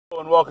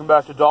and welcome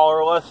back to Dollar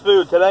or Less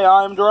Food. Today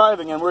I am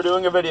driving and we're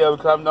doing a video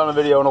because I haven't done a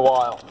video in a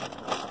while.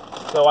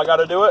 So I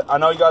gotta do it. I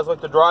know you guys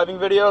like the driving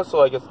videos, so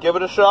let's give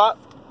it a shot.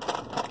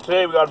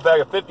 Today we got a bag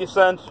of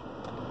 50-cent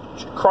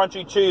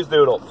crunchy cheese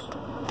doodles.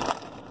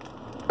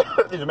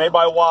 These are made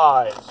by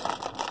Wise.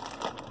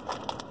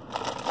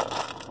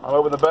 I'm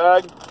opening the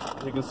bag.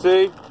 As you can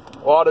see,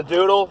 a lot of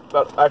doodle.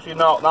 But actually,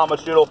 no, not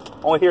much doodle.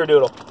 Only here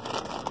doodle.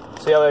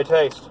 See how they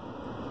taste.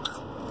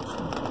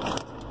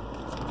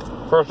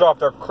 First off,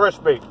 they're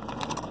crispy.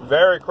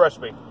 Very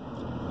crispy.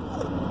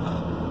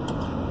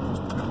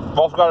 I've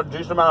also got a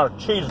decent amount of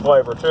cheese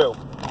flavor, too.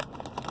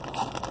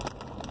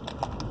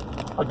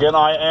 Again,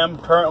 I am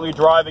currently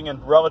driving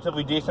in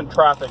relatively decent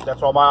traffic.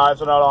 That's why my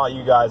eyes are not on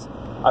you guys.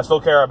 I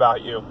still care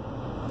about you.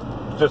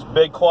 This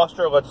big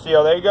cluster, let's see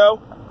how they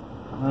go.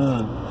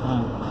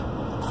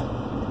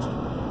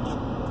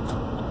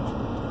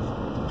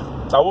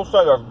 I will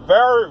say they're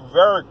very,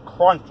 very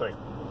crunchy.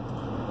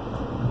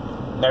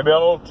 Maybe a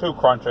little too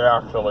crunchy,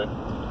 actually.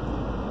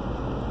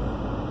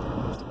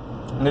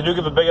 And they do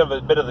give a bit of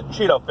the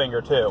Cheeto finger,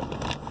 too.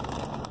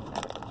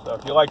 So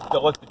if you like to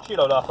lick the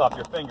Cheeto dust off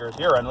your fingers,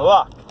 you're in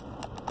luck.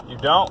 If you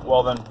don't,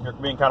 well then, you're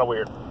being kind of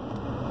weird.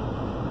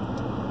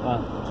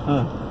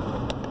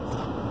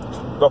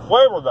 The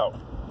flavor, though.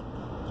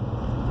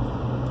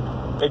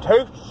 They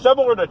taste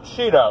similar to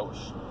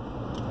Cheetos,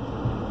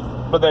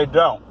 but they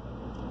don't.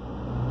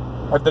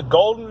 Like the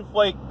Golden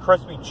Flake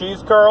crispy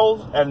cheese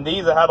curls, and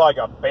these that had like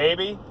a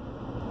baby,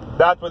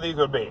 that's what these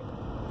would be.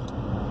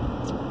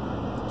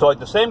 So like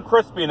the same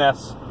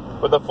crispiness,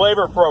 but the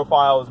flavor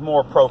profile is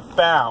more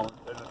profound.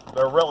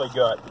 They're really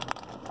good.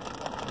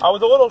 I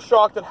was a little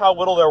shocked at how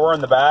little there were in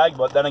the bag,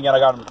 but then again I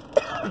got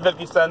them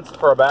 50 cents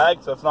for a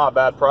bag, so it's not a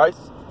bad price.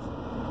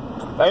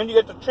 And you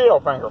get the Cheeto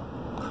finger.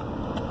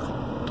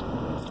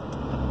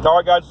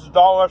 Alright guys, this is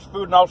Dollar Less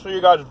Food, and I'll see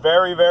you guys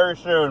very, very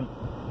soon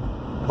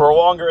for a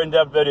longer,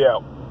 in-depth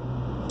video.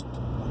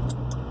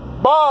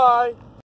 Bye!